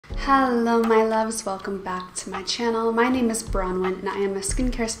Hello my loves, welcome back to my channel. My name is Bronwyn and I am a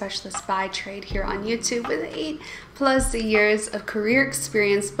skincare specialist by trade here on YouTube with 8+ years of career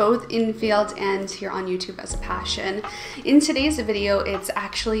experience both in field and here on YouTube as a passion. In today's video, it's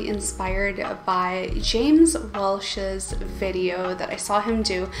actually inspired by James Welch's video that I saw him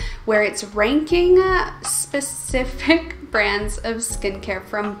do where it's ranking specific brands of skincare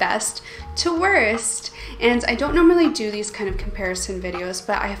from best to worst. And I don't normally do these kind of comparison videos,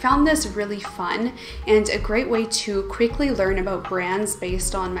 but I found this really fun and a great way to quickly learn about brands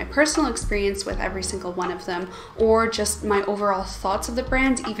based on my personal experience with every single one of them, or just my overall thoughts of the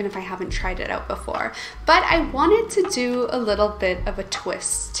brand, even if I haven't tried it out before. But I wanted to do a little bit of a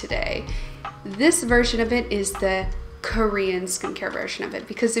twist today. This version of it is the Korean skincare version of it,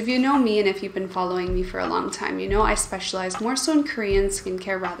 because if you know me and if you've been following me for a long time, you know I specialize more so in Korean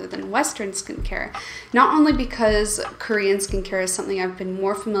skincare rather than Western skincare. Not only because Korean skincare is something I've been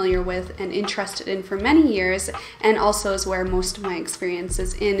more familiar with and interested in for many years, and also is where most of my experience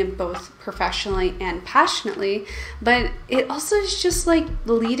is in, both professionally and passionately, but it also is just like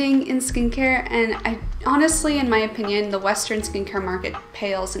leading in skincare, and I honestly, in my opinion, the Western skincare market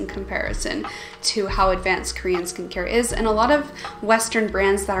pales in comparison to how advanced Korean skincare is, and a lot of Western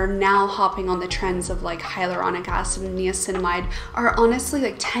brands that are now hopping on the trends of like hyaluronic acid and niacinamide are honestly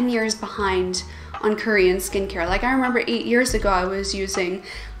like 10 years behind on Korean skincare. Like I remember 8 years ago I was using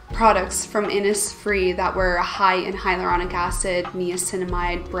products from Innisfree that were high in hyaluronic acid,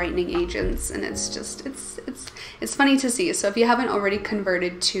 niacinamide, brightening agents, and it's just, it's funny to see. So if you haven't already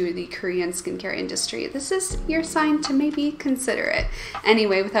converted to the Korean skincare industry, this is your sign to maybe consider it.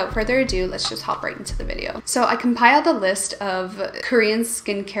 Anyway, without further ado, let's just hop right into the video. So I compiled a list of Korean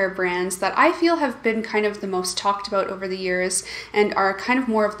skincare brands that I feel have been kind of the most talked about over the years and are kind of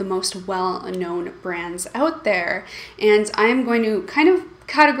more of the most well-known brands out there. And I'm going to kind of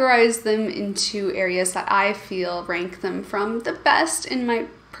categorize them into areas that I feel rank them from the best in my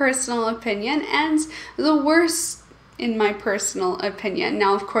personal opinion and the worst in my personal opinion.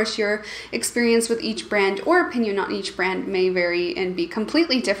 Now, of course, your experience with each brand or opinion on each brand may vary and be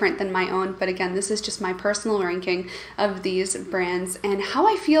completely different than my own, but again, this is just my personal ranking of these brands and how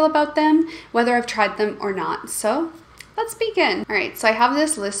I feel about them, whether I've tried them or not. So let's begin. All right, so I have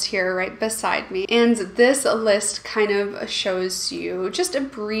this list here right beside me, and this list kind of shows you just a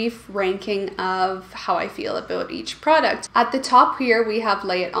brief ranking of how I feel about each product. At the top here, we have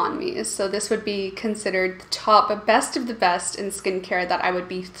Lay It On Me. So this would be considered the top best of the best in skincare that I would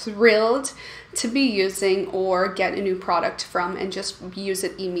be thrilled to be using or get a new product from and just use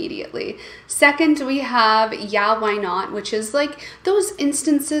it immediately. Second, we have Yeah, Why Not, which is like those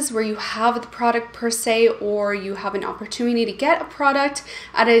instances where you have the product per se, or you have an opportunity to get a product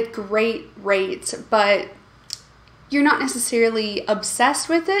at a great rate, but you're not necessarily obsessed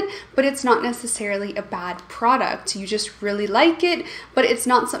with it, but it's not necessarily a bad product. You just really like it, but it's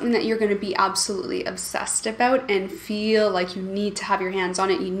not something that you're going to be absolutely obsessed about and feel like you need to have your hands on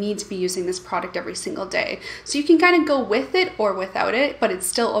it. You need to be using this product every single day. So you can kind of go with it or without it, but it's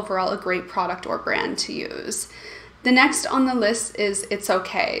still overall a great product or brand to use. The next on the list is It's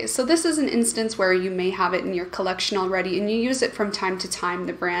Okay. So this is an instance where you may have it in your collection already and you use it from time to time,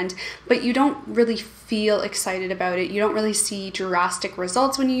 the brand, but you don't really feel excited about it. You don't really see drastic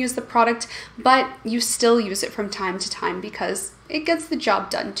results when you use the product, but you still use it from time to time because it gets the job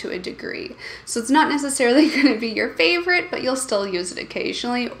done to a degree. So it's not necessarily going to be your favorite, but you'll still use it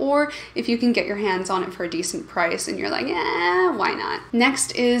occasionally, or if you can get your hands on it for a decent price and you're like, why not?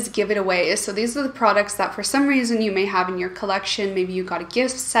 Next is Give It Away. So these are the products that for some reason you may have in your collection. Maybe you got a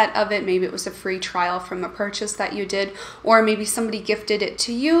gift set of it, maybe it was a free trial from a purchase that you did, or maybe somebody gifted it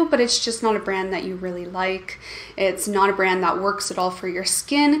to you, but it's just not a brand that you really like. It's not a brand that works at all for your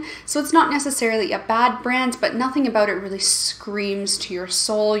skin. So it's not necessarily a bad brand, but nothing about it really screams to your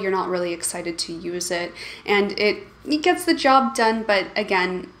soul. You're not really excited to use it, and it gets the job done, but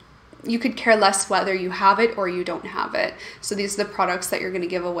again, you could care less whether you have it or you don't have it. So these are the products that you're going to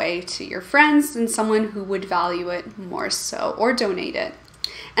give away to your friends and someone who would value it more so, or donate it.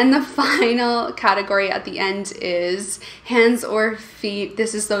 And the final category at the end is Hands or Feet.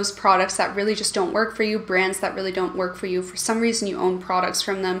 This is those products that really just don't work for you, brands that really don't work for you. For some reason you own products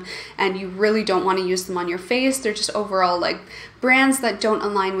from them and you really don't want to use them on your face. They're just overall like brands that don't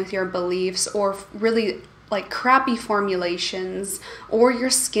align with your beliefs, or really like crappy formulations, or your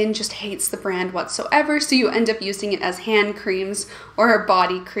skin just hates the brand whatsoever, so you end up using it as hand creams or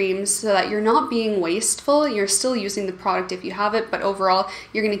body creams, so that you're not being wasteful. You're still using the product if you have it, but overall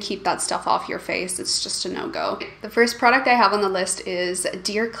you're going to keep that stuff off your face. It's just a no-go. The first product I have on the list is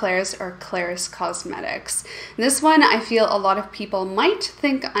𝘠𝑰𝑟𝑒 or Klairs Cosmetics. This one I feel a lot of people might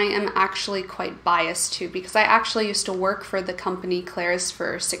think I am actually quite biased to, because I actually used to work for the company Klairs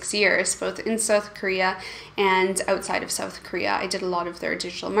for 6 years, both in South Korea and outside of South Korea. I did a lot of their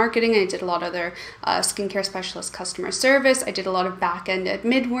digital marketing. I did a lot of their skincare specialist customer service. I did a lot of back-end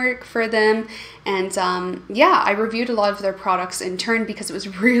admin work for them. And yeah, I reviewed a lot of their products in turn because it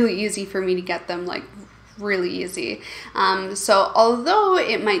was really easy for me to get them, like really easy. So although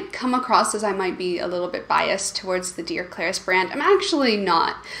it might come across as I might be a little bit biased towards the 𝘠𝑰𝑟𝑒 brand, I'm actually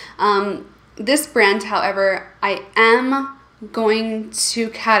not. This brand, however, I am going to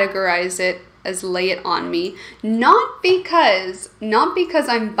categorize it as Lay It On Me, not because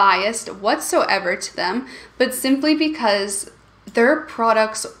I'm biased whatsoever to them, but simply because their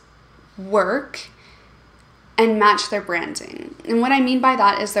products work and match their branding. And what I mean by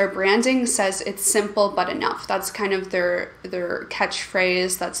that is their branding says it's simple but enough. That's kind of their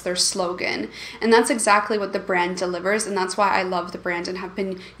catchphrase, that's their slogan. And that's exactly what the brand delivers, and that's why I love the brand and have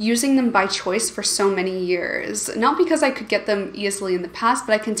been using them by choice for so many years. Not because I could get them easily in the past,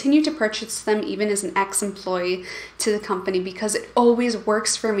 but I continue to purchase them even as an ex-employee to the company because it always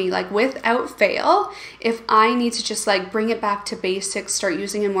works for me. Like without fail, if I need to just like bring it back to basics, start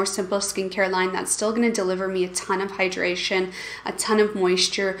using a more simple skincare line that's still going to deliver me a ton of hydration, a ton of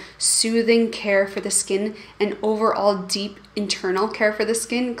moisture, soothing care for the skin, and overall deep internal care for the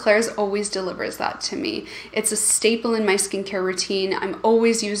skin, Klairs always delivers that to me. It's a staple in my skincare routine. I'm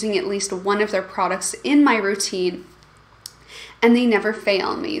always using at least one of their products in my routine, and they never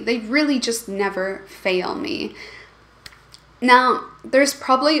fail me. They really just never fail me. Now, there's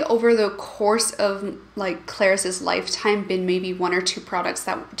probably over the course of like Klairs' lifetime been maybe 1 or 2 products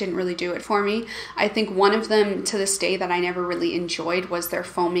that didn't really do it for me. I think one of them to this day that I never really enjoyed was their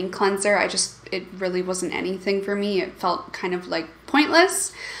foaming cleanser. It really wasn't anything for me. It felt kind of like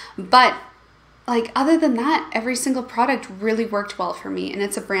pointless, but like other than that, every single product really worked well for me, and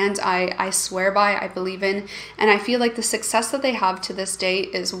it's a brand I swear by, I believe in, and I feel like the success that they have to this day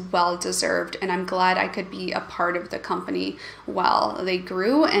is well deserved, and I'm glad I could be a part of the company while they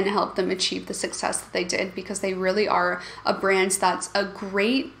grew and helped them achieve the success that they did, because they really are a brand that's a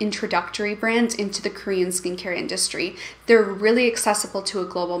great introductory brand into the Korean skincare industry. They're really accessible to a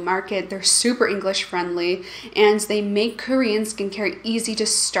global market, they're super English friendly, and they make Korean skincare easy to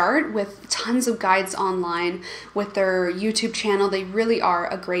start with tons of guides online. With their YouTube channel, they really are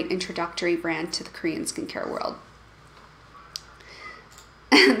a great introductory brand to the Korean skincare world.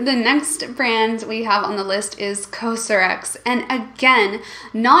 The next brand we have on the list is COSRX, and again,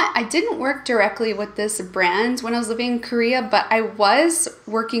 I didn't work directly with this brand when I was living in Korea, but I was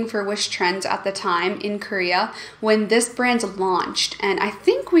working for Wish Trend at the time in Korea when this brand launched, and I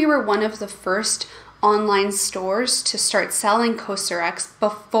think we were one of the first online stores to start selling COSRX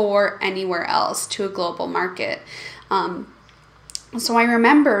before anywhere else to a global market. So I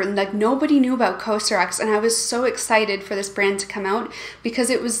remember like nobody knew about COSRX, and I was so excited for this brand to come out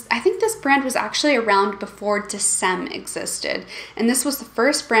because I think this brand was actually around before 𝘠𝘳 existed, and this was the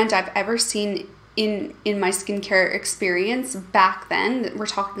first brand I've ever seen in my skincare experience back then. We're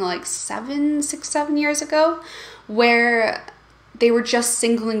talking like 6-7 years ago, where they were just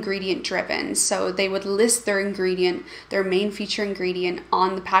single ingredient driven. So they would list their ingredient, their main feature ingredient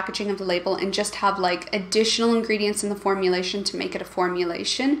on the packaging of the label, and just have like additional ingredients in the formulation to make it a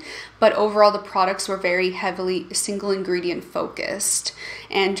formulation. But overall, the products were very heavily single ingredient focused,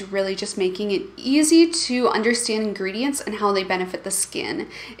 and really just making it easy to understand ingredients and how they benefit the skin.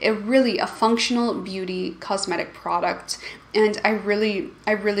 Really a functional beauty cosmetic product. And I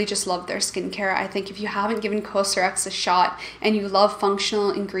really just love their skincare. I think if you haven't given COSRX a shot and you love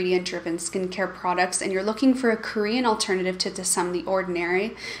functional ingredient-driven skincare products and you're looking for a Korean alternative to 𝘠𝘳 the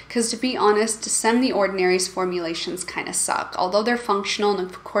Ordinary, because to be honest, 𝘠𝘳 the Ordinary's formulations kind of suck. Although they're functional and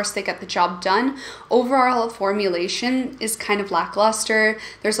of course they get the job done, overall formulation is kind of lackluster.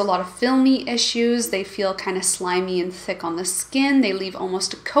 There's a lot of filmy issues. They feel kind of slimy and thick on the skin. They leave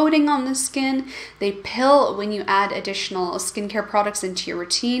almost a coating on the skin. They pill when you add additional skincare products into your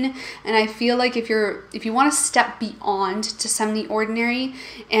routine. And I feel like if you want to step beyond 𝘠𝘳 the Ordinary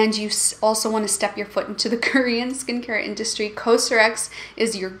and you also want to step your foot into the Korean skincare industry, COSRX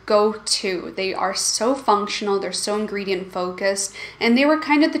is your go-to. They are so functional, they're so ingredient focused, and they were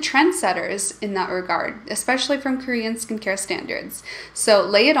kind of the trendsetters in that regard, especially from Korean skincare standards. So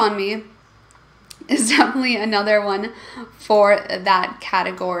Lay It On Me is definitely another one for that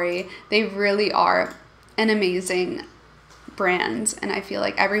category. They really are an amazing brand, and I feel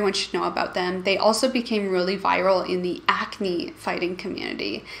like everyone should know about them. They also became really viral in the acne fighting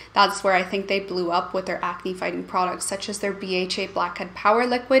community. That's where I think they blew up with their acne fighting products, such as their BHA Blackhead Power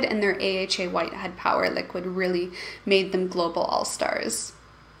Liquid and their AHA Whitehead Power Liquid really made them global all-stars.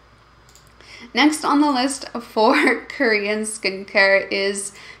 Next on the list for Korean skincare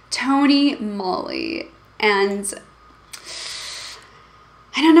is 𝘠𝘰𝘯𝘕. And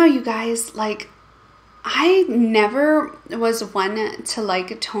I don't know, you guys, like, I never was one to like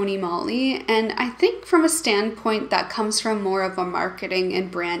𝘠𝘰𝘯𝘕, and I think from a standpoint that comes from more of a marketing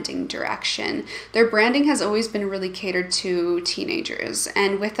and branding direction. Their branding has always been really catered to teenagers,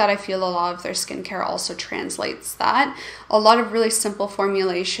 and with that I feel a lot of their skincare also translates that. A lot of really simple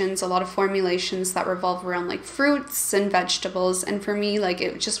formulations, a lot of formulations that revolve around like fruits and vegetables, and for me, like,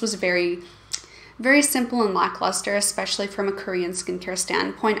 it just was very simple and lackluster, especially from a Korean skincare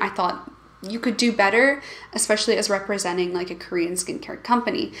standpoint. I thought you could do better, especially as representing like a Korean skincare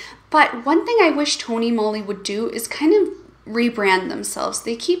company. But one thing I wish 𝘠𝘰𝘯𝘕 would do is kind of rebrand themselves.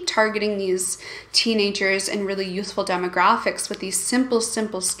 They keep targeting these teenagers and really youthful demographics with these simple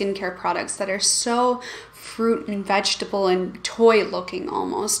skincare products that are so fruit and vegetable and toy looking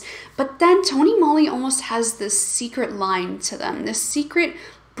almost. But then 𝘠𝘰𝘯𝘕 almost has this secret line to them, this secret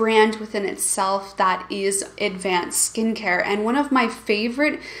brand within itself that is advanced skincare. And one of my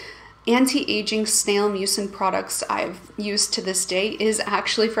favorite anti-aging snail mucin products I've used to this day is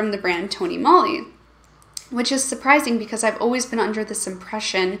actually from the brand 𝘠𝘰𝘯𝘕, which is surprising because I've always been under this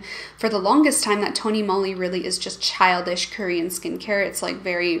impression for the longest time that 𝘠𝘰𝘯𝘕 really is just childish Korean skincare. It's like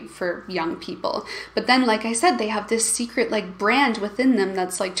very for young people. But then, like I said, they have this secret like brand within them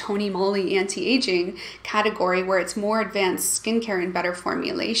that's like 𝘠𝘰𝘯𝘕 anti-aging category, where it's more advanced skincare and better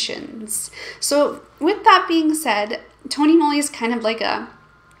formulations. So with that being said, 𝘠𝘰𝘯𝘕 is kind of like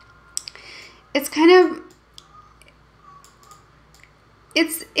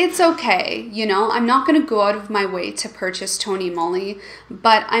it's okay, you know. I'm not going to go out of my way to purchase 𝘠𝘰𝘯𝘕,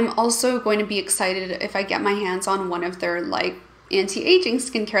 but I'm also going to be excited if I get my hands on one of their like anti-aging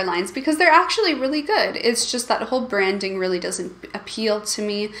skincare lines, because they're actually really good. It's just that whole branding really doesn't appeal to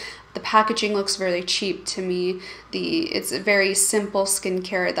me. The packaging looks really cheap to me. It's a very simple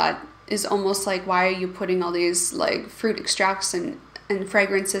skincare that is almost like, why are you putting all these like fruit extracts and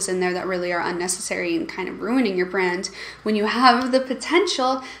fragrances in there that really are unnecessary and kind of ruining your brand, when you have the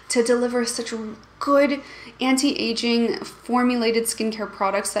potential to deliver such good anti-aging formulated skincare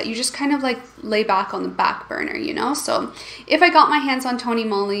products that you just kind of like lay back on the back burner, you know? So if I got my hands on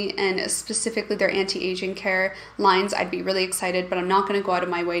𝘠𝘰𝘯𝘕 and specifically their anti-aging care lines, I'd be really excited, but I'm not going to go out of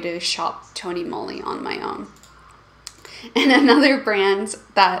my way to shop 𝘠𝘰𝘯𝘕 on my own. And another brand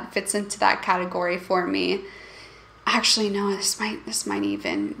that fits into that category for me, actually, no, this might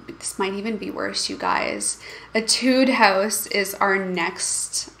even be worse, you guys. Etude House is our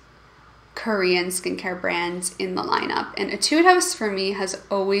next Korean skincare brand in the lineup. And Etude House for me has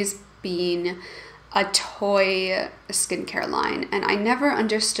always been a toy skincare line, and I never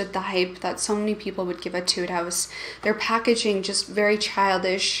understood the hype that so many people would give Etude House. Their packaging just very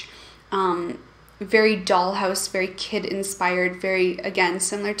childish, very dollhouse, very kid-inspired, very, again,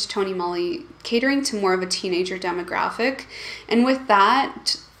 similar to 𝘠𝘰𝘯𝘕, catering to more of a teenager demographic. And with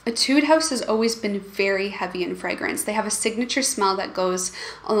that, Etude House has always been very heavy in fragrance. They have a signature smell that goes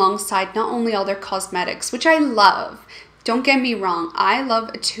alongside not only all their cosmetics, which I love. Don't get me wrong, I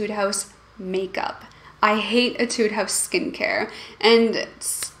love Etude House makeup. I hate Etude House skincare. And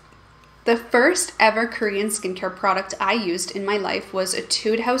the first ever Korean skincare product I used in my life was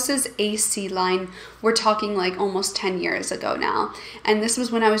Etude House's AC line. We're talking like almost 10 years ago now. And this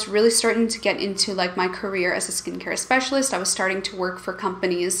was when I was really starting to get into like my career as a skincare specialist. I was starting to work for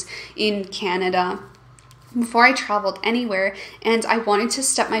companies in Canada before I traveled anywhere, and I wanted to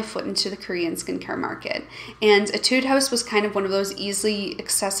step my foot into the Korean skincare market. And Etude House was kind of one of those easily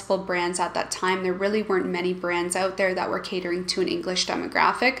accessible brands at that time. There really weren't many brands out there that were catering to an English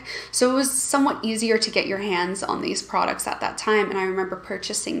demographic, so it was somewhat easier to get your hands on these products at that time. And I remember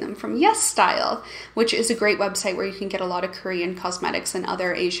purchasing them from YesStyle, which is a great website where you can get a lot of Korean cosmetics and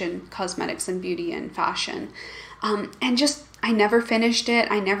other Asian cosmetics and beauty and fashion. And just, I never finished it.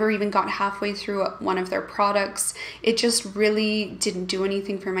 I never even got halfway through one of their products. It just really didn't do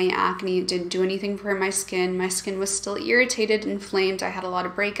anything for my acne. It didn't do anything for my skin. My skin was still irritated, inflamed. I had a lot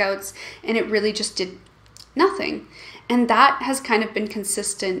of breakouts, and it really just did nothing. And that has kind of been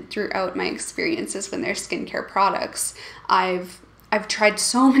consistent throughout my experiences with their skincare products. I've I've tried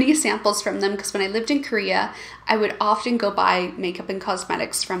so many samples from them because when I lived in Korea, I would often go buy makeup and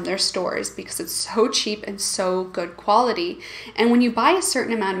cosmetics from their stores because it's so cheap and so good quality. And when you buy a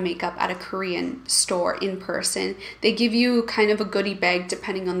certain amount of makeup at a Korean store in person, they give you kind of a goodie bag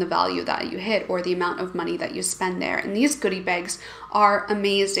depending on the value that you hit or the amount of money that you spend there. And these goodie bags are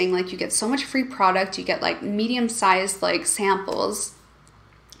amazing. Like, you get so much free product, you get like medium-sized like samples.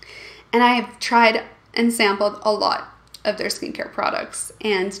 And I have tried and sampled a lot of their skincare products,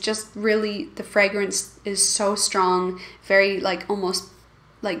 and just really the fragrance is so strong, very like almost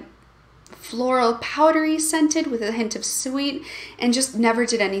like floral powdery scented with a hint of sweet, and just never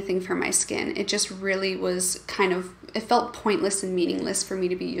did anything for my skin. It just really was kind of, it felt pointless and meaningless for me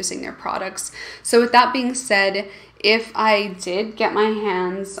to be using their products. So with that being said, if I did get my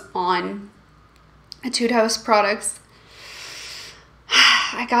hands on a Etude House products,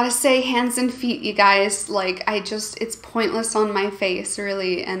 I gotta say, hands and feet, you guys. Like, it's pointless on my face,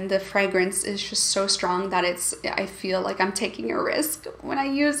 really, and the fragrance is just so strong that I feel like I'm taking a risk when I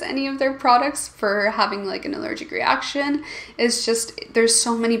use any of their products for having like an allergic reaction. It's just, there's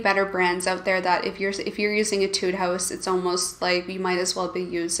so many better brands out there that if you're using Etude House, it's almost like you might as well be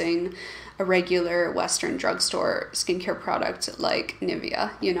using a regular Western drugstore skincare product like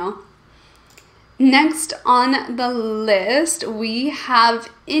Nivea, you know? Next on the list, we have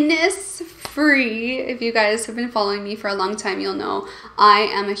Innisfree. If you guys have been following me for a long time, you'll know I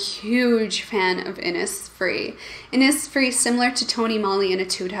am a huge fan of Innisfree. Innisfree, similar to Tony Moly and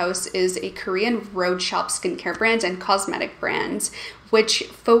Etude House, is a Korean road shop skincare brand and cosmetic brand, which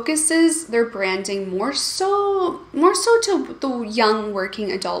focuses their branding more so to the young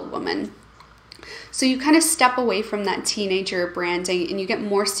working adult woman. So you kind of step away from that teenager branding and you get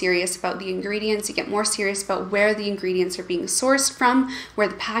more serious about the ingredients. You get more serious about where the ingredients are being sourced from, where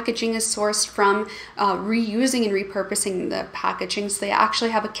the packaging is sourced from, reusing and repurposing the packaging. So they actually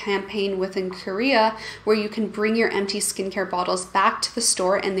have a campaign within Korea where you can bring your empty skincare bottles back to the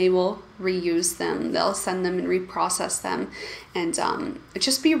store and they will reuse them. They'll send them and reprocess them, and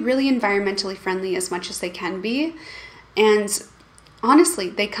just be really environmentally friendly as much as they can be. And honestly,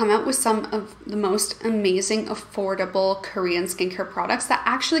 they come out with some of the most amazing, affordable Korean skincare products that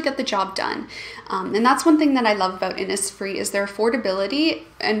actually get the job done. And that's one thing that I love about Innisfree is their affordability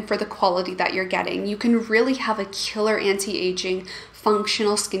and for the quality that you're getting. You can really have a killer anti-aging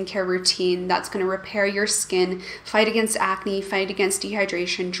functional skincare routine that's going to repair your skin, fight against acne, fight against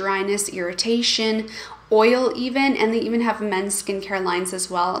dehydration, dryness, irritation, oil even, and they even have men's skincare lines as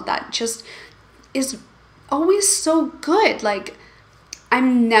well that just is always so good. Like,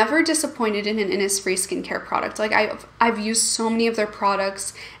 I'm never disappointed in an Innisfree skincare product. Like, I've used so many of their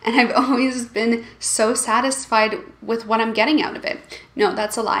products and I've always been so satisfied with what I'm getting out of it. No,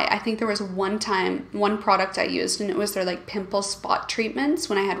 that's a lie. I think there was one product I used, and it was their like pimple spot treatments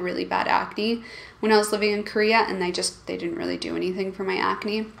when I had really bad acne when I was living in Korea, and they didn't really do anything for my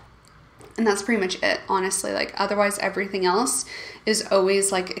acne. And that's pretty much it, honestly. Like, otherwise everything else is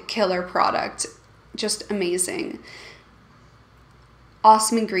always like a killer product. Just amazing.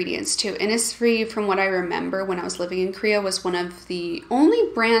 Awesome ingredients too. Innisfree, from what I remember when I was living in Korea, was one of the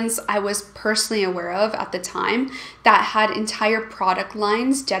only brands I was personally aware of at the time that had entire product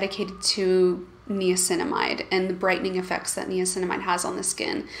lines dedicated to niacinamide and the brightening effects that niacinamide has on the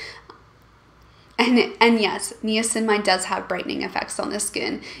skin. And yes, niacinamide does have brightening effects on the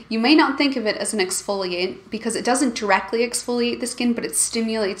skin. You may not think of it as an exfoliant because it doesn't directly exfoliate the skin, but it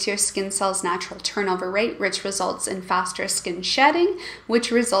stimulates your skin cells' natural turnover rate, which results in faster skin shedding, which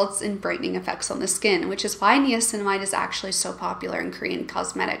results in brightening effects on the skin, which is why niacinamide is actually so popular in Korean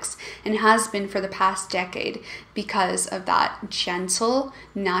cosmetics and has been for the past decade, because of that gentle,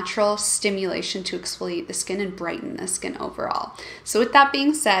 natural stimulation to exfoliate the skin and brighten the skin overall. So with that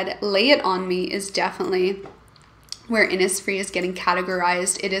being said, Lay It On Me is definitely where Innisfree is getting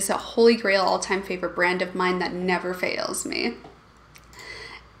categorized. It is a holy grail all-time favorite brand of mine that never fails me.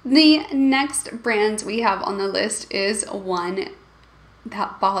 The next brand we have on the list is one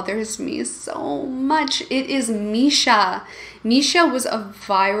that bothers me so much. It is Missha. Missha was a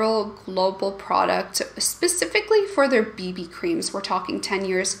viral global product specifically for their BB creams. We're talking 10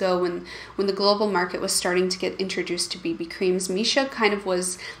 years ago when the global market was starting to get introduced to BB creams. Missha kind of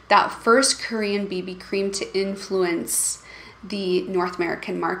was that first Korean BB cream to influence the North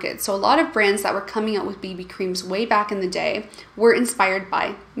American market. So a lot of brands that were coming out with BB creams way back in the day were inspired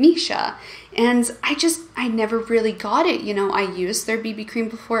by Missha. And I never really got it. You know, I used their BB cream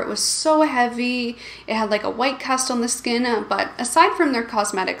before. It was so heavy. It had like a white cast on the skin. But aside from their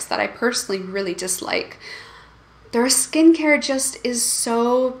cosmetics that I personally really dislike, their skincare just is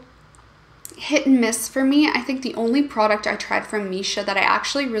so hit and miss for me. I think the only product I tried from Misha that I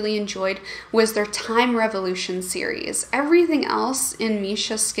actually really enjoyed was their Time Revolution series. Everything else in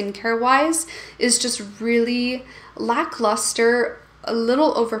Misha skincare wise is just really lackluster, a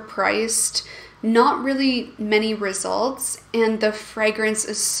little overpriced, not really many results, and the fragrance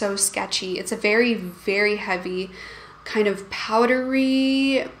is so sketchy. It's a very, very heavy kind of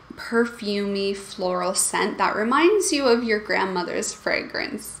powdery, perfumey floral scent that reminds you of your grandmother's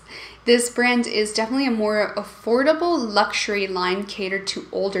fragrance. This brand is definitely a more affordable luxury line catered to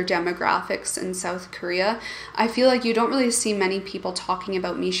older demographics in South Korea. I feel like you don't really see many people talking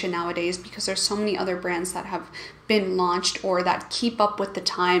about Misha nowadays because there's so many other brands that have been launched or that keep up with the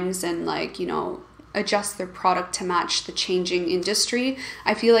times and, like, you know, adjust their product to match the changing industry.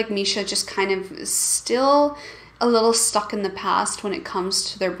 I feel like Misha just kind of still a little stuck in the past when it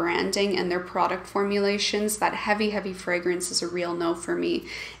comes to their branding and their product formulations. That heavy fragrance is a real no for me.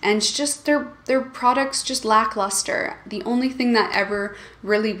 And it's just their products just lackluster. The only thing that ever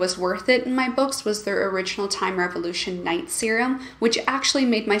really was worth it in my books was their original Time Revolution Night Serum, which actually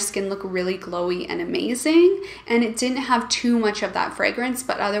made my skin look really glowy and amazing. And it didn't have too much of that fragrance,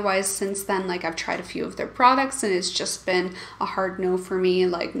 but otherwise since then, like, I've tried a few of their products and it's just been a hard no for me.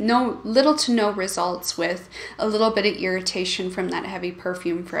 Like, little to no results, with a little bit of irritation from that heavy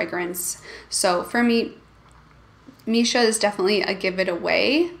perfume fragrance. So for me, Misha is definitely a give it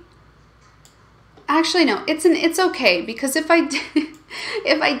away. Actually, no, it's okay, because if I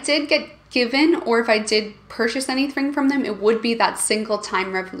did get given, or if I did purchase anything from them, it would be that single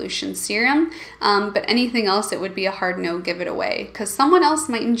Time Revolution serum. But anything else, it would be a hard no, give it away, because someone else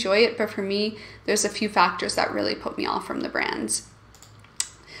might enjoy it, but for me, there's a few factors that really put me off from the brand.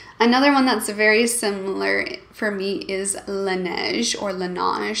 Another one that's very similar for me is Laneige, or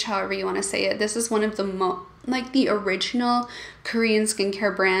Laneige, however you want to say it. This is one of the the original Korean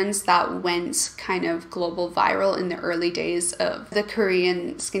skincare brands that went kind of global viral in the early days of the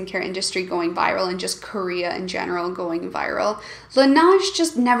Korean skincare industry going viral, and just Korea in general going viral. Laneige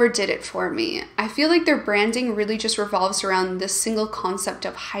just never did it for me. I feel like their branding really just revolves around this single concept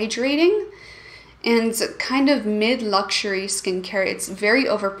of hydrating, and kind of mid-luxury skincare. It's very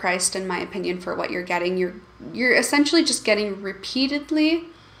overpriced in my opinion for what you're getting. You're essentially just getting repeatedly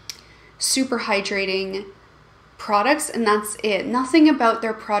super hydrating products, and that's it. Nothing about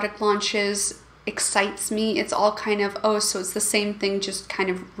their product launches excites me. It's all kind of, oh, so it's the same thing, just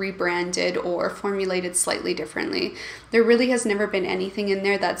kind of rebranded or formulated slightly differently. There really has never been anything in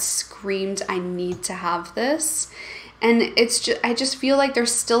there that screamed, I need to have this. And I just feel like they're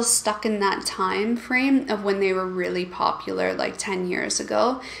still stuck in that time frame of when they were really popular, like 10 years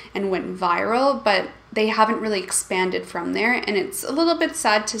ago, and went viral, but they haven't really expanded from there. And it's a little bit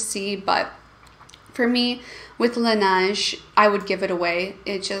sad to see, but for me, with Laneige, I would give it away.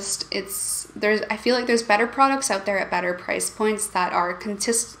 I feel like there's better products out there at better price points that are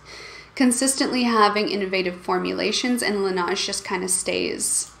consistently having innovative formulations, and Laneige just kind of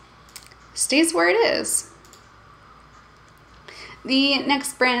stays where it is. The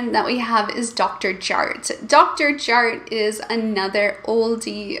next brand that we have is Dr. Jart. Dr. Jart is another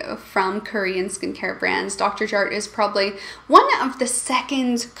oldie from Korean skincare brands. Dr. Jart is probably one of the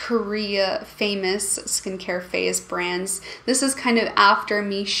second Korea famous skincare phase brands. This is kind of after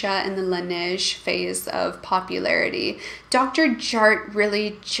Misha and the Laneige phase of popularity. Dr. Jart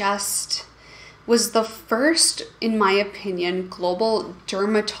really just was the first, in my opinion, global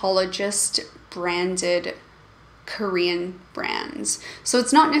dermatologist branded Korean brands. So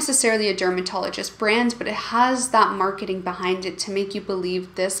it's not necessarily a dermatologist brand, but it has that marketing behind it to make you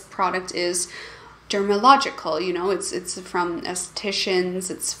believe this product is dermatological. You know, it's from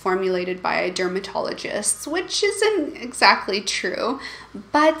estheticians, it's formulated by dermatologists, which isn't exactly true.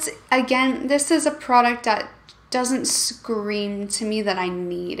 But again, this is a product that doesn't scream to me that I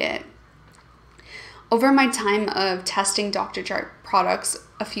need it. Over my time of testing Dr. Jart products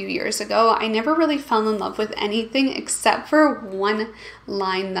a few years ago, I never really fell in love with anything except for one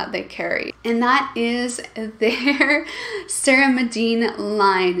line that they carry, and that is their Ceramidine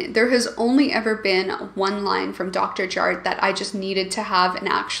line. There has only ever been one line from Dr. Jart that I just needed to have and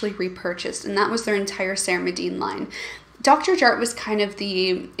actually repurchased, and that was their entire Ceramidine line. Dr. Jart was kind of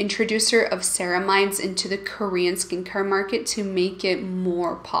the introducer of ceramides into the Korean skincare market to make it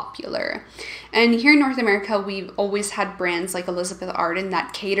more popular. And here in North America, we've always had brands like Elizabeth Arden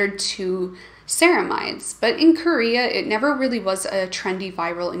that catered to ceramides. But in Korea, it never really was a trendy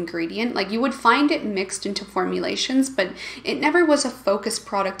viral ingredient. Like, you would find it mixed into formulations, but it never was a focus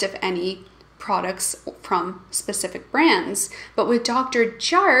product of any products from specific brands. But with Dr.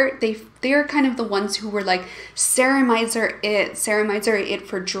 Jart, they're kind of the ones who were like, ceramides are it. Ceramides are it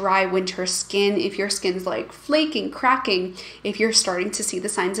for dry winter skin. If your skin's like flaking, cracking, if you're starting to see the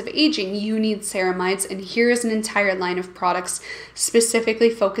signs of aging, you need ceramides. And here is an entire line of products specifically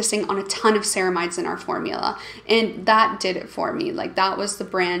focusing on a ton of ceramides in our formula. And that did it for me. Like, that was the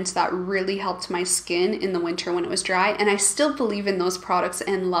brand that really helped my skin in the winter when it was dry. And I still believe in those products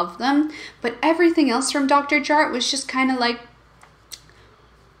and love them. But everything else from Dr. Jart was just kind of like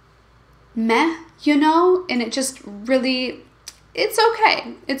meh, you know? And it just really, it's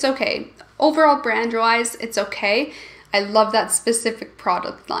okay. It's okay. Overall brand wise, it's okay. I love that specific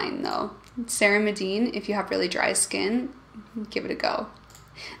product line though. Ceramidine, if you have really dry skin, give it a go.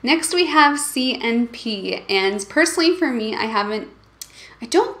 Next we have CNP, and personally for me, I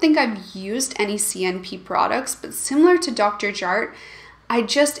don't think I've used any CNP products, but similar to Dr. Jart,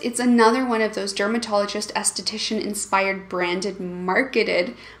 it's another one of those dermatologist, esthetician inspired, branded,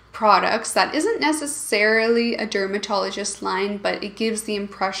 marketed products that isn't necessarily a dermatologist line, but it gives the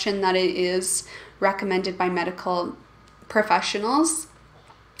impression that it is recommended by medical professionals.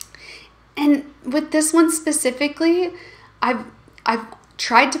 And with this one specifically, I've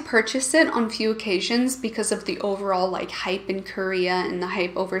tried to purchase it on a few occasions because of the overall like hype in Korea and the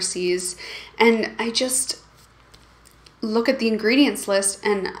hype overseas, and I just look at the ingredients list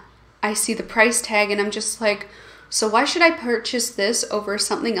and I see the price tag and I'm just like, so why should I purchase this over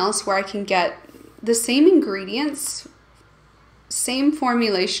something else where I can get the same ingredients, same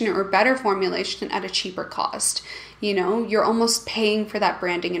formulation or better formulation at a cheaper cost? You know, you're almost paying for that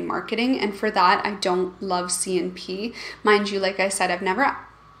branding and marketing, and for that, I don't love CNP. Mind you, like I said,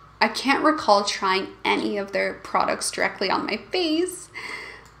 I can't recall trying any of their products directly on my face.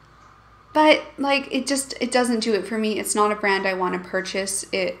 But like, it doesn't do it for me. It's not a brand I want to purchase.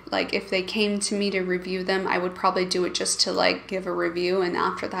 Like, if they came to me to review them, I would probably do it just to like give a review, and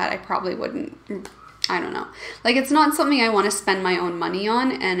after that I probably wouldn't. I don't know. Like, it's not something I want to spend my own money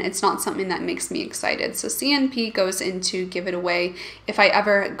on, and it's not something that makes me excited. So CNP goes into give it away. If I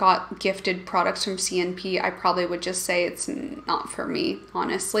ever got gifted products from CNP, I probably would just say it's not for me,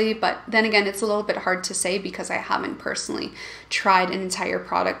 honestly. But then again, it's a little bit hard to say because I haven't personally tried an entire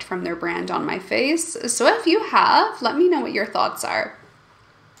product from their brand on my face. So if you have, let me know what your thoughts are.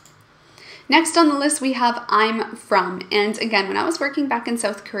 Next on the list, we have I'm From. And again, when I was working back in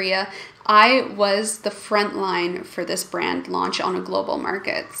South Korea, I was the front line for this brand launch on a global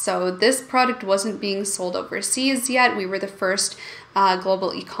market. So this product wasn't being sold overseas yet. We were the first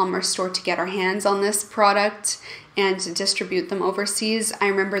global e-commerce store to get our hands on this product and to distribute them overseas. I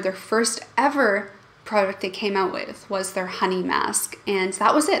remember their first ever product they came out with was their honey mask, and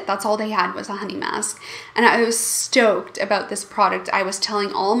that was it. That's all they had, was a honey mask. And I was stoked about this product. I was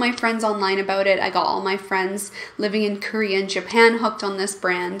telling all my friends online about it. I got all my friends living in Korea and Japan hooked on this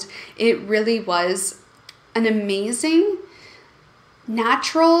brand. It really was an amazing,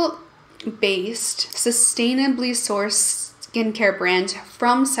 natural based, sustainably sourced skincare brand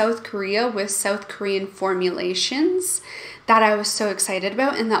from South Korea with South Korean formulations that I was so excited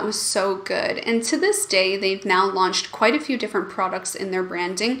about, and that was so good. And to this day, they've now launched quite a few different products in their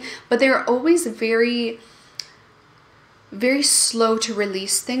branding, but they're always very, very slow to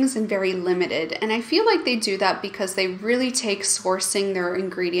release things and very limited. And I feel like they do that because they really take sourcing their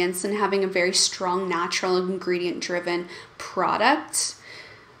ingredients and having a very strong, natural, ingredient-driven product.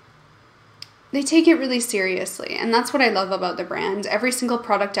 They take it really seriously, and that's what I love about the brand. Every single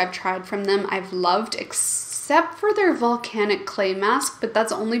product I've tried from them, I've loved, except for their volcanic clay mask, but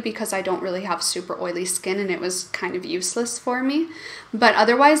that's only because I don't really have super oily skin and it was kind of useless for me. But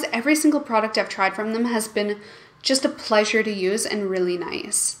otherwise, every single product I've tried from them has been just a pleasure to use and really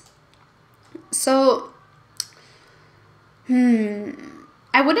nice. So,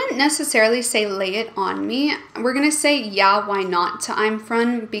 I wouldn't necessarily say lay it on me. We're going to say, yeah, why not to I'm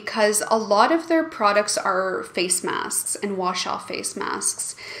From, because a lot of their products are face masks and wash off face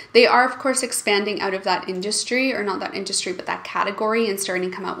masks. They are, of course, expanding out of that industry, or not that industry, but that category, and starting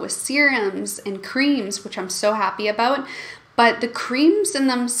to come out with serums and creams, which I'm so happy about. But the creams in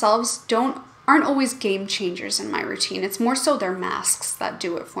themselves aren't always game changers in my routine. It's more so their masks that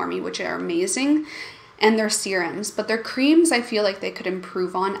do it for me, which are amazing. And their serums, but their creams I feel like they could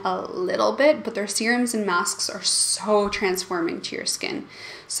improve on a little bit, but their serums and masks are so transforming to your skin.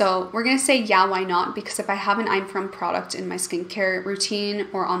 So we're gonna say yeah, why not, because if I have an I'm From product in my skincare routine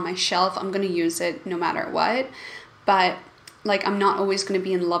or on my shelf, I'm gonna use it no matter what. But like, I'm not always gonna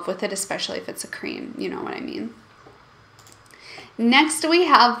be in love with it, especially if it's a cream, you know what I mean? Next, we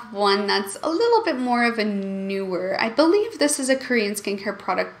have one that's a little bit more of a newer. I believe this is a Korean skincare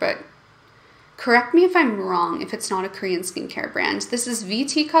product, but correct me if I'm wrong, if it's not a Korean skincare brand. This is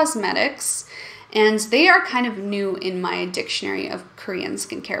VT Cosmetics, and they are kind of new in my dictionary of Korean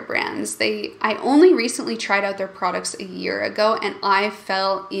skincare brands. I only recently tried out their products a year ago, and I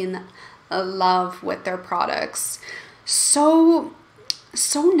fell in love with their products. So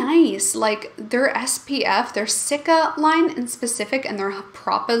nice. Like their SPF, their Sika line in specific, and their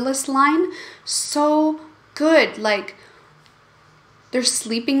Propolis line, so good. Like their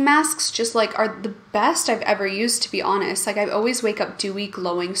sleeping masks just like are the best I've ever used, to be honest. Like I always wake up dewy,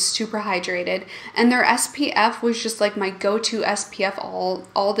 glowing, super hydrated, and their SPF was just like my go-to SPF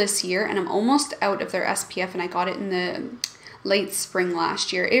all this year, and I'm almost out of their SPF, and I got it in the late spring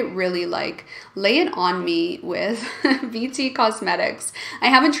last year. It really like lay it on me with VT Cosmetics. I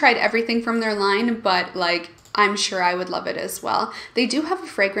haven't tried everything from their line, but like I'm sure I would love it as well. They do have a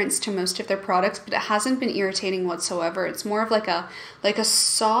fragrance to most of their products, but it hasn't been irritating whatsoever. It's more of like a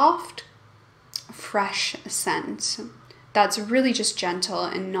soft, fresh scent that's really just gentle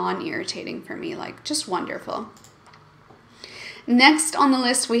and non-irritating for me. Like just wonderful. Next on the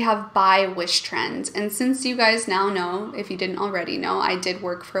list, we have by Wishtrend. And since you guys now know, if you didn't already know, I did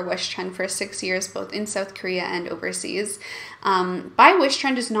work for Wishtrend for 6 years, both in South Korea and overseas. By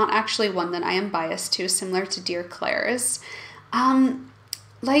Wishtrend is not actually one that I am biased to, similar to Dear Claire's.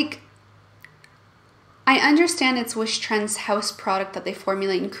 Like, I understand it's Wishtrend's house product that they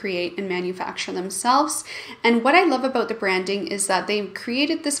formulate and create and manufacture themselves. And what I love about the branding is that they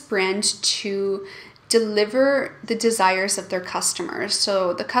created this brand to deliver the desires of their customers.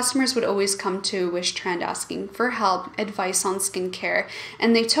 So the customers would always come to Wishtrend asking for help, advice on skincare,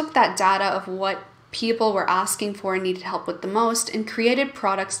 and they took that data of what people were asking for and needed help with the most and created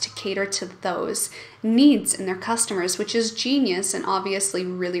products to cater to those needs in their customers, which is genius and obviously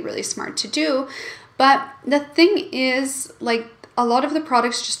really, really smart to do. But the thing is, like, a lot of the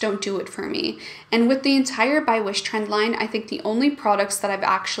products just don't do it for me. And with the entire By Wishtrend line, I think the only products that I've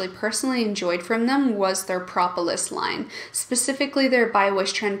actually personally enjoyed from them was their Propolis line. Specifically their By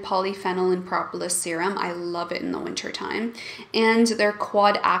Wishtrend Polyphenol and Propolis Serum. I love it in the wintertime. And their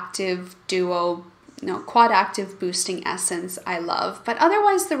Quad Active Boosting Essence I love. But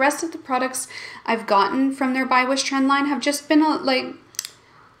otherwise, the rest of the products I've gotten from their By Wishtrend line have just been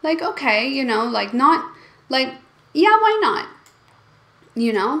like okay, you know, like not, like, yeah, why not?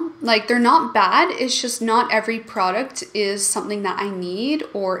 You know, like they're not bad. It's just not every product is something that I need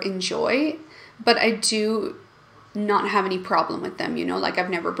or enjoy, but I do not have any problem with them. You know, like I've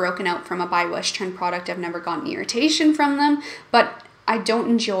never broken out from a By Wishtrend product. I've never gotten irritation from them, but I don't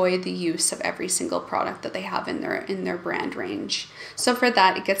enjoy the use of every single product that they have in their brand range. So for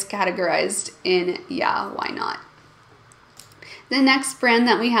that, it gets categorized in, yeah, why not? The next brand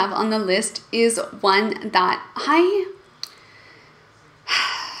that we have on the list is one that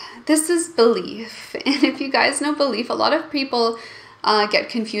this is Belif. And if you guys know Belif, a lot of people get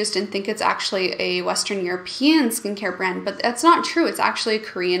confused and think it's actually a Western European skincare brand, but that's not true. It's actually a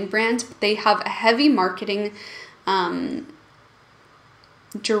Korean brand. They have a heavy marketing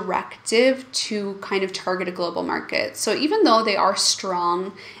directive to kind of target a global market. So even though they are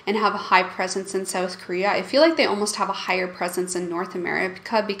strong and have a high presence in South Korea, I feel like they almost have a higher presence in North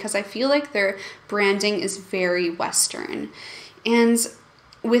America because I feel like their branding is very Western. And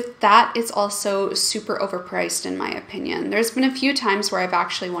with that, it's also super overpriced in my opinion. There's been a few times where I've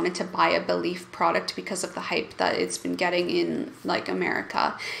actually wanted to buy a Belif product because of the hype that it's been getting in like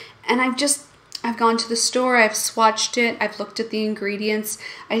America. And I've gone to the store, I've swatched it, I've looked at the ingredients,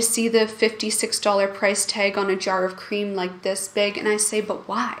 I see the $56 price tag on a jar of cream like this big, and I say, but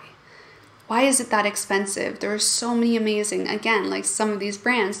why? Why is it that expensive? There are so many amazing, again, like some of these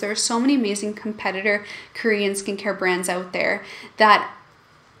brands, there are so many amazing competitor Korean skincare brands out there that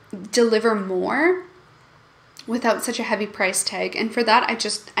deliver more without such a heavy price tag. And for that,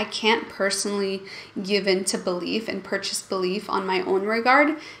 I can't personally give in to Belif and purchase Belif on my own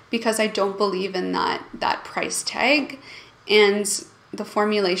regard because I don't believe in that price tag. And the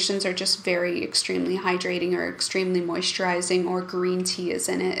formulations are just very extremely hydrating or extremely moisturizing, or green tea is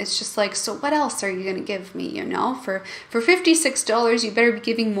in it. It's just like, so what else are you going to give me, you know? For $56, you better be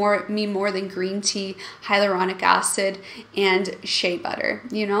giving me more than green tea, hyaluronic acid, and shea butter,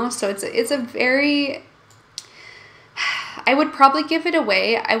 you know? So it's a very... I would probably give it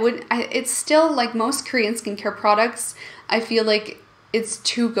away. It's still, like most Korean skincare products, I feel like it's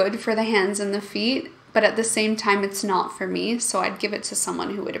too good for the hands and the feet, but at the same time, it's not for me. So I'd give it to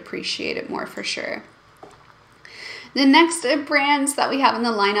someone who would appreciate it more for sure. The next brand that we have in the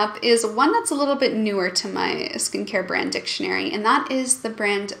lineup is one that's a little bit newer to my skincare brand dictionary, and that is the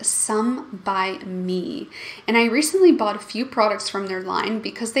brand Some by Me. And I recently bought a few products from their line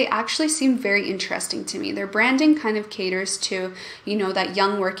because they actually seem very interesting to me. Their branding kind of caters to, you know, that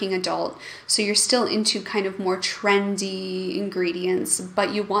young working adult. So you're still into kind of more trendy ingredients,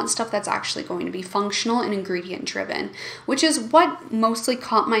 but you want stuff that's actually going to be functional and ingredient driven, which is what mostly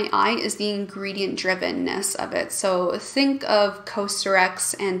caught my eye, is the ingredient drivenness of it. So think of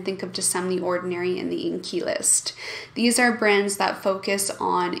Cosrx and think of Decem the Ordinary and the Inkey List. These are brands that focus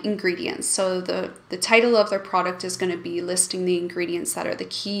on ingredients. So the title of their product is going to be listing the ingredients that are the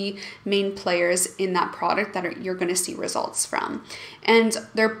key main players in that product that you're going to see results from. And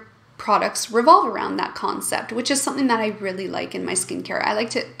their products revolve around that concept, which is something that I really like in my skincare. I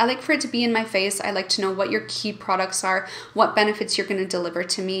like for it to be in my face. I like to know what your key products are, what benefits you're going to deliver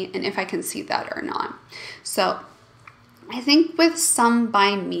to me, and if I can see that or not. So I think with Some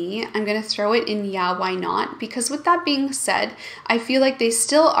by Me, I'm going to throw it in yeah, why not? Because with that being said, I feel like they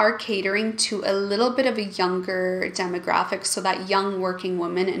still are catering to a little bit of a younger demographic, so that young working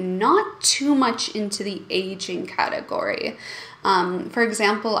woman, and not too much into the aging category. For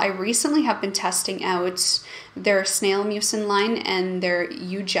example, I recently have been testing out their snail mucin line and their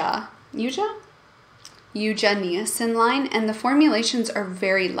𝘉𝘳𝘰𝘯𝘕𝘺 line, and the formulations are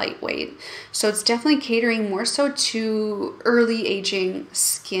very lightweight. So it's definitely catering more so to early aging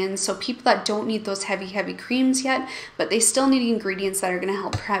skin. So people that don't need those heavy creams yet, but they still need ingredients that are going to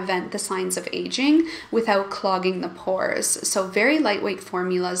help prevent the signs of aging without clogging the pores. So very lightweight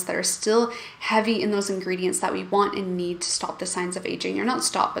formulas that are still heavy in those ingredients that we want and need to stop the signs of aging, or not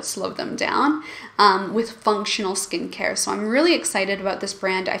stop, but slow them down, with functional skincare. So I'm really excited about this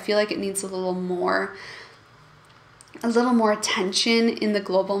brand. I feel like it needs a little more attention in the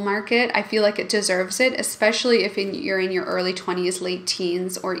global market. I feel like it deserves it, especially if you're in your early 20s, late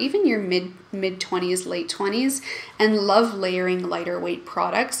teens, or even your mid 20s, late 20s, and love layering lighter weight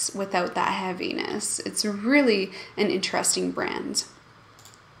products without that heaviness. It's really an interesting brand.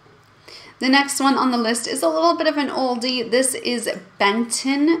 The next one on the list is a little bit of an oldie. This is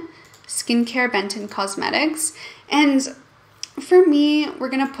Benton Skincare, Benton Cosmetics. And for me, we're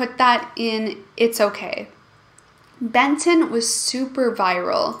going to put that in It's Okay. Benton was super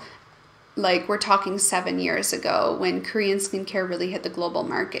viral, like we're talking 7 years ago, when Korean skincare really hit the global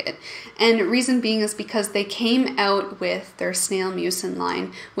market. And reason being is because they came out with their snail mucin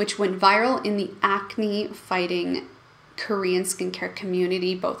line, which went viral in the acne fighting Korean skincare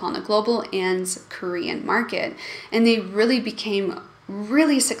community, both on the global and Korean market. And they really became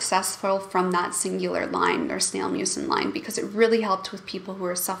really successful from that singular line, their snail mucin line, because it really helped with people who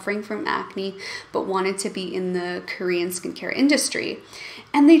are suffering from acne but wanted to be in the Korean skincare industry.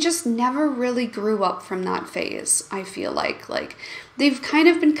 And they just never really grew up from that phase. I feel like they've kind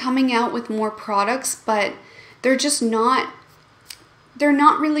of been coming out with more products, but they're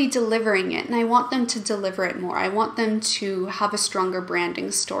not really delivering it, and I want them to deliver it more. I want them to have a stronger branding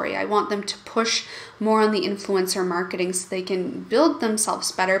story. I want them to push more on the influencer marketing so they can build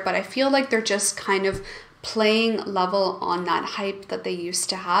themselves better, but I feel like they're just kind of playing level on that hype that they used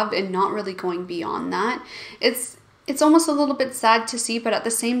to have and not really going beyond that. It's almost a little bit sad to see, but at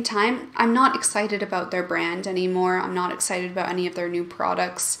the same time, I'm not excited about their brand anymore. I'm not excited about any of their new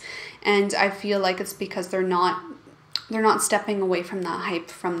products, and I feel like it's because they're not stepping away from that hype,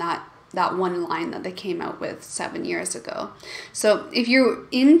 from that one line that they came out with 7 years ago. So if you're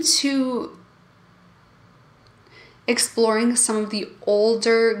into exploring some of the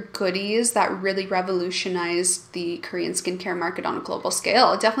older goodies that really revolutionized the Korean skincare market on a global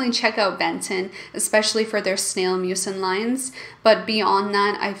scale, definitely check out Benton, especially for their snail mucin lines. But beyond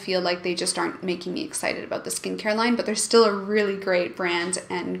that, I feel like they just aren't making me excited about the skincare line, but they're still a really great brand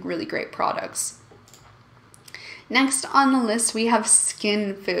and really great products. Next on the list, we have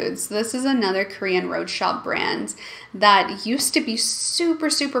Skin Foods. This is another Korean road shop brand that used to be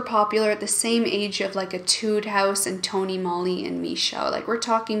super popular at the same age of like a Tude House and Tony Moly and Misho. Like we're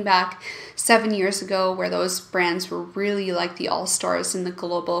talking back 7 years ago, where those brands were really like the all-stars in the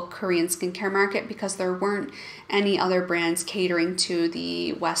global Korean skincare market, because there weren't any other brands catering to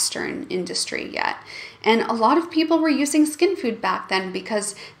the Western industry yet. And a lot of people were using Skin Food back then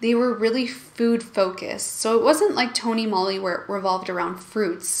because they were really food focused. So it wasn't like Tony Moly where it revolved around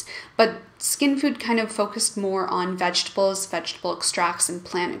fruits, but Skin Food kind of focused more on vegetables, vegetable extracts, and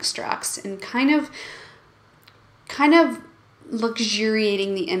plant extracts, and kind of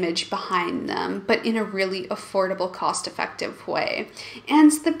luxuriating the image behind them, but in a really affordable, cost-effective way.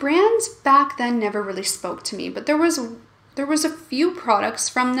 And the brands back then never really spoke to me, but there was there was a few products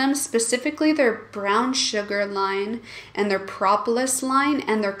from them, specifically their brown sugar line and their propolis line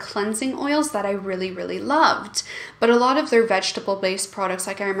and their cleansing oils that I really, really loved. But a lot of their vegetable-based products,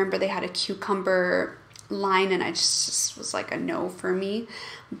 like I remember they had a cucumber line and I just was like a no for me.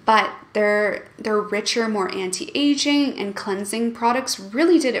 But their richer, more anti-aging and cleansing products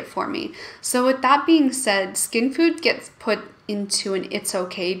really did it for me. So with that being said, Skin Food gets put into an it's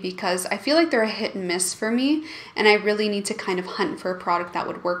okay because I feel like they're a hit and miss for me, and I really need to kind of hunt for a product that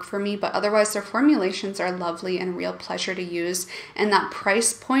would work for me. But otherwise, their formulations are lovely and a real pleasure to use, and that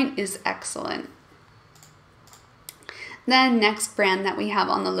price point is excellent. The next brand that we have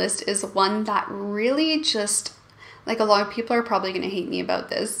on the list is one that really just, like, a lot of people are probably going to hate me about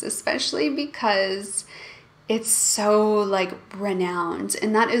this, especially because it's so like renowned,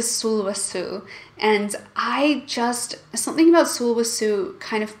 and that is 𝘠𝘠𝘠. And I just, something about 𝘠𝘠𝘠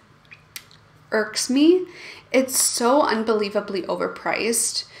kind of irks me. It's so unbelievably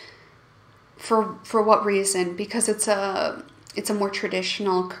overpriced. For what reason? Because it's a more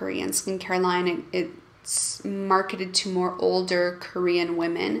traditional Korean skincare line. It's marketed to more older Korean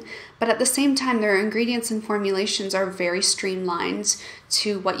women, but at the same time, their ingredients and formulations are very streamlined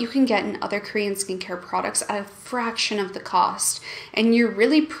to what you can get in other Korean skincare products at a fraction of the cost. And you're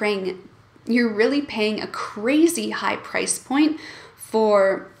really paying a crazy high price point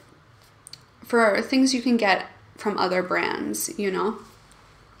for things you can get from other brands, you know?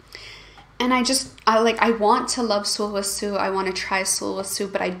 And I want to love 𝘠𝘠𝘠. I want to try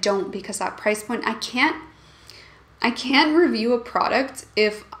𝘠𝘠𝘠, but I don't because that price point. I can't review a product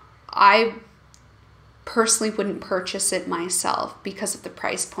if I personally wouldn't purchase it myself because of the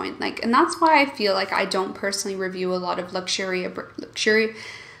price point. Like, and that's why I feel like I don't personally review a lot of luxury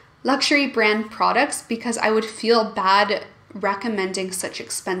brand products, because I would feel bad recommending such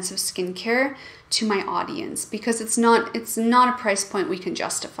expensive skincare to my audience, because it's not a price point we can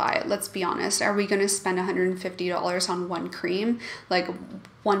justify. Let's be honest. Are we going to spend $150 on one cream, like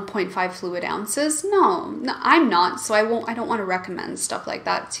 1.5 fluid ounces? No, I'm not. So I don't want to recommend stuff like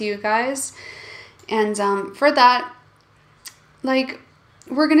that to you guys. And for that, like,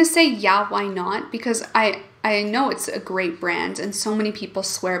 we're going to say, yeah, why not? Because I know it's a great brand and so many people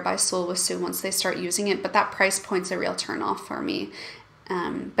swear by 𝘠𝘠𝘠 once they start using it, but that price point's a real turnoff for me.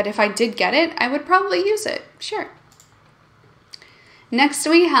 But if I did get it, I would probably use it, sure. Next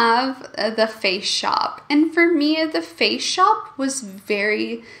we have the Face Shop. And for me, the Face Shop was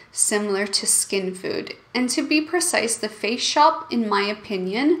very similar to Skin Food. And to be precise, the Face Shop, in my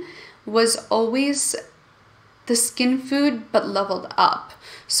opinion, was always the Skin Food but leveled up.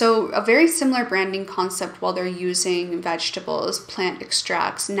 So a very similar branding concept while they're using vegetables, plant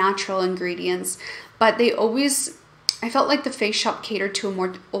extracts, natural ingredients, but I felt like the Face Shop catered to a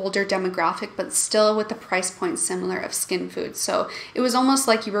more older demographic, but still with the price point similar of Skin Food. So it was almost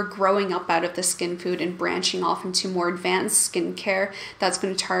like you were growing up out of the Skin Food and branching off into more advanced skincare that's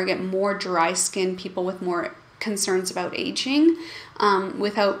going to target more dry skin, people with more concerns about aging,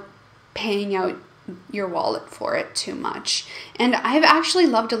 without paying out your wallet for it too much. And I've actually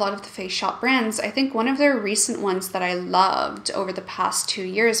loved a lot of the Face Shop brands. I think one of their recent ones that I loved over the past 2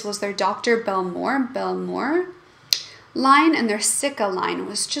 years was their Dr. Belmore line, and their Sika line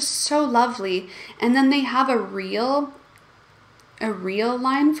was just so lovely. And then they have a real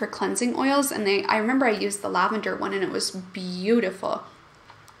line for cleansing oils, and I remember I used the lavender one and it was beautiful.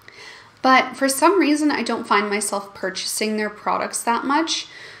 But for some reason, I don't find myself purchasing their products that much.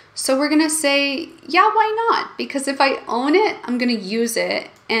 So we're going to say, yeah, why not? Because if I own it, I'm going to use it.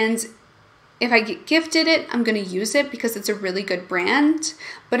 And if I get gifted it, I'm going to use it because it's a really good brand.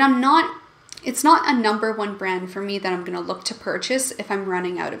 But it's not a #1 brand for me that I'm going to look to purchase if I'm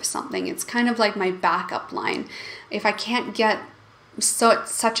running out of something. It's kind of like my backup line. If I can't get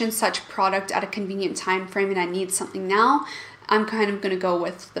such and such product at a convenient time frame and I need something now, I'm kind of going to go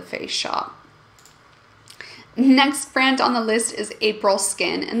with the Face Shop. Next brand on the list is April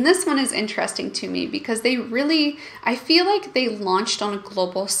Skin, and this one is interesting to me because I feel like they launched on a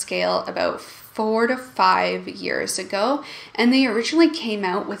global scale about 4 to 5 years ago, and they originally came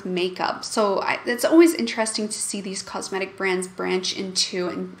out with makeup. So it's always interesting to see these cosmetic brands branch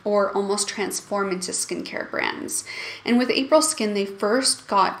into or almost transform into skincare brands. And with April Skin, they first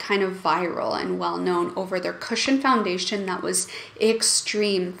got kind of viral and well known over their cushion foundation that was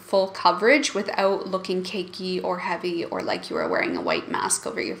extreme full coverage without looking cakey or heavy or like you were wearing a white mask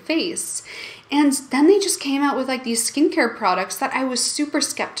over your face. And then they just came out with like these skincare products that I was super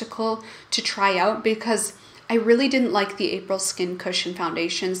skeptical to try out because I really didn't like the April Skin Cushion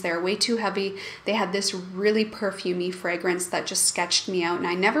foundations. They're way too heavy. They had this really perfumey fragrance that just sketched me out, and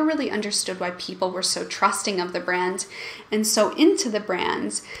I never really understood why people were so trusting of the brand and so into the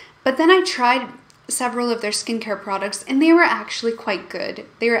brand. But then I tried several of their skincare products, and they were actually quite good.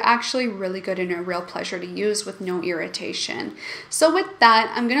 They were actually really good and a real pleasure to use with no irritation. So with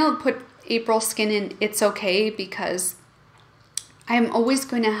that, I'm gonna put April Skin in It's Okay, because I'm always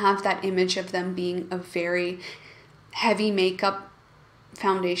going to have that image of them being a very heavy makeup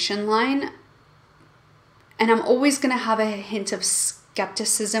foundation line. And I'm always going to have a hint of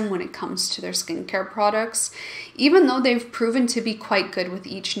skepticism when it comes to their skincare products. Even though they've proven to be quite good with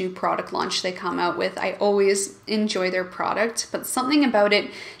each new product launch they come out with, I always enjoy their product, but something about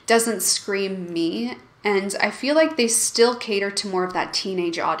it doesn't scream me. And I feel like they still cater to more of that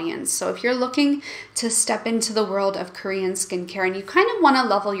teenage audience. So if you're looking to step into the world of Korean skincare and you kind of want to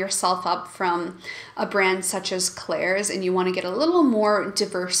level yourself up from a brand such as Klairs and you want to get a little more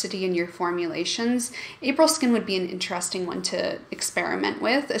diversity in your formulations, April Skin would be an interesting one to experiment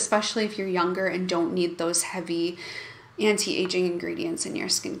with, especially if you're younger and don't need those heavy anti-aging ingredients in your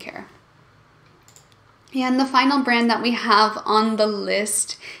skincare. And the final brand that we have on the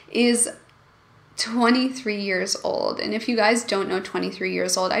list is 23 years old. And if you guys don't know 23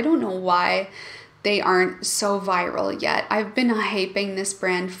 years old, I don't know why they aren't so viral yet. I've been hyping this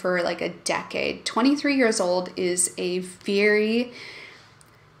brand for like a decade. 23 years old is a very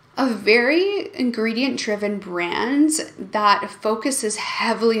ingredient-driven brand that focuses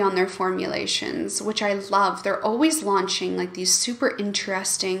heavily on their formulations, which I love. They're always launching like these super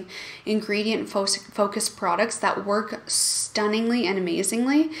interesting ingredient-focused products that work stunningly and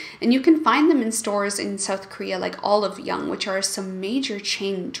amazingly. And you can find them in stores in South Korea like Olive Young, which are some major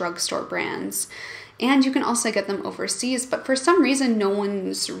chain drugstore brands. And you can also get them overseas, but for some reason, no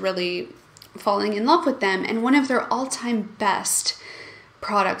one's really falling in love with them. And one of their all-time best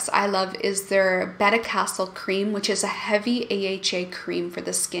products I love is their 𝘉𝘂𝐻 cream, which is a heavy AHA cream for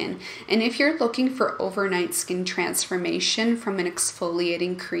the skin. And if you're looking for overnight skin transformation from an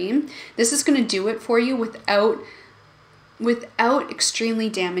exfoliating cream, this is going to do it for you without extremely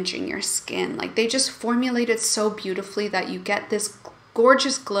damaging your skin. Like, they just formulate it so beautifully that you get this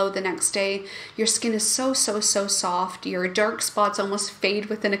gorgeous glow the next day. Your skin is so soft. Your dark spots almost fade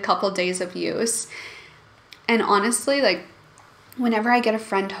within a couple days of use. And honestly, like, whenever I get a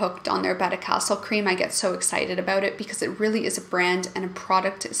friend hooked on their 𝘉𝘂𝐻 cream, I get so excited about it because it really is a brand and a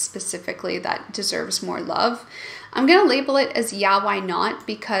product specifically that deserves more love. I'm going to label it as yeah, why not,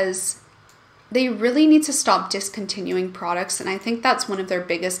 because they really need to stop discontinuing products. And I think that's one of their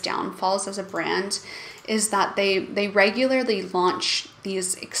biggest downfalls as a brand, is that they regularly launch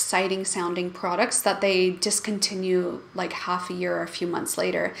these exciting sounding products that they discontinue like half a year or a few months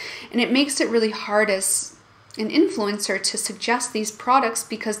later. And it makes it really hard as an influencer to suggest these products,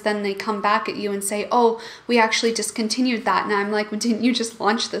 because then they come back at you and say, oh, we actually discontinued that. And I'm like, well, didn't you just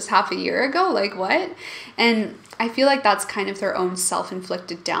launch this half a year ago? Like, what? And I feel like that's kind of their own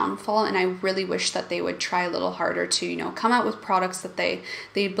self-inflicted downfall. And I really wish that they would try a little harder to, you know, come out with products that they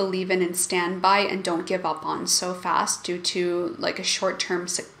believe in and stand by and don't give up on so fast due to like a short-term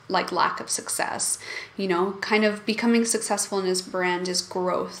like lack of success. You know, kind of becoming successful in this brand is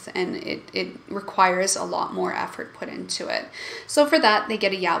growth, and it requires a lot more effort put into it. So for that, they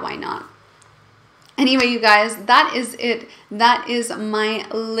get a yeah, why not? Anyway, you guys, that is it. That is my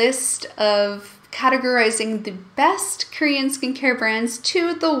list of categorizing the best Korean skincare brands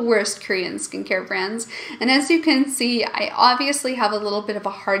to the worst Korean skincare brands. And as you can see, I obviously have a little bit of a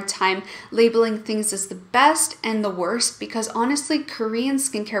hard time labeling things as the best and the worst, because honestly, Korean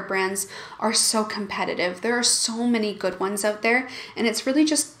skincare brands are so competitive. There are so many good ones out there, and it's really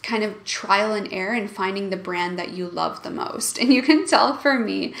just kind of trial and error and finding the brand that you love the most. And you can tell for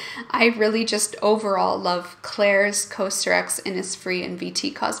me, I really just overall love Klairs, Cosrx, Innisfree, and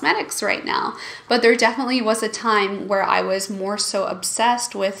VT Cosmetics right now. But there definitely was a time where I was more so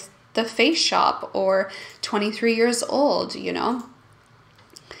obsessed with The Face Shop or 23 years old, you know?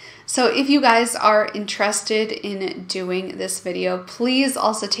 So if you guys are interested in doing this video, please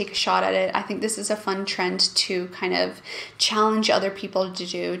also take a shot at it. I think this is a fun trend to kind of challenge other people to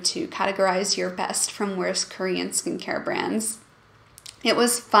do, to categorize your best from worst Korean skincare brands. It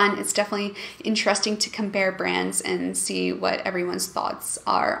was fun. It's definitely interesting to compare brands and see what everyone's thoughts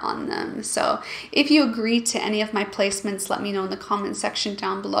are on them. So if you agree to any of my placements, let me know in the comment section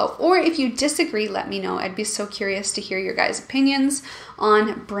down below. Or if you disagree, let me know. I'd be so curious to hear your guys' opinions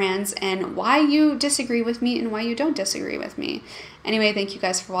on brands and why you disagree with me and why you don't disagree with me. Anyway, thank you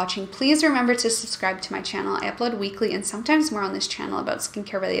guys for watching. Please remember to subscribe to my channel. I upload weekly and sometimes more on this channel about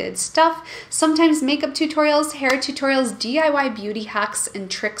skincare related stuff, sometimes makeup tutorials, hair tutorials, DIY beauty hacks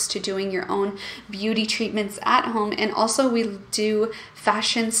and tricks to doing your own beauty treatments at home. And also we do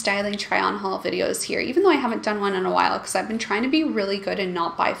fashion styling try on haul videos here, even though I haven't done one in a while because I've been trying to be really good and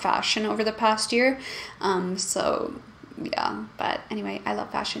not buy fashion over the past year. So yeah, but anyway, I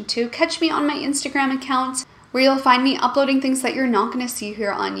love fashion too. Catch me on my Instagram account, where you'll find me uploading things that you're not going to see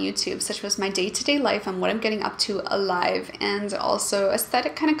here on YouTube, such as my day-to-day life and what I'm getting up to alive, and also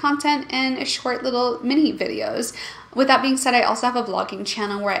aesthetic kind of content and short little mini videos. With that being said, I also have a vlogging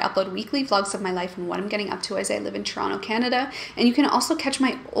channel where I upload weekly vlogs of my life and what I'm getting up to as I live in Toronto, Canada. And you can also catch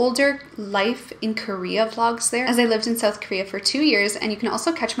my older life in Korea vlogs there, as I lived in South Korea for 2 years. And you can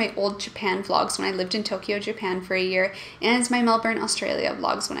also catch my old Japan vlogs when I lived in Tokyo, Japan for a year, and my Melbourne, Australia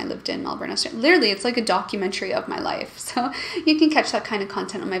vlogs when I lived in Melbourne, Australia. Literally, it's like a documentary of my life. So you can catch that kind of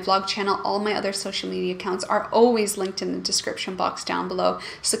content on my vlog channel. All my other social media accounts are always linked in the description box down below.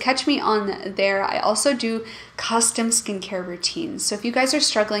 So catch me on there. I also do custom skincare routines. So if you guys are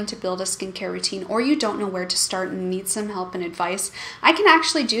struggling to build a skincare routine, or you don't know where to start and need some help and advice, I can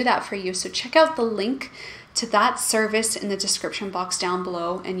actually do that for you. So check out the link to that service in the description box down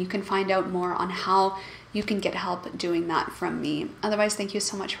below, and you can find out more on how you can get help doing that from me. Otherwise, thank you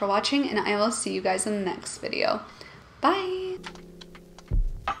so much for watching, and I will see you guys in the next video. Bye!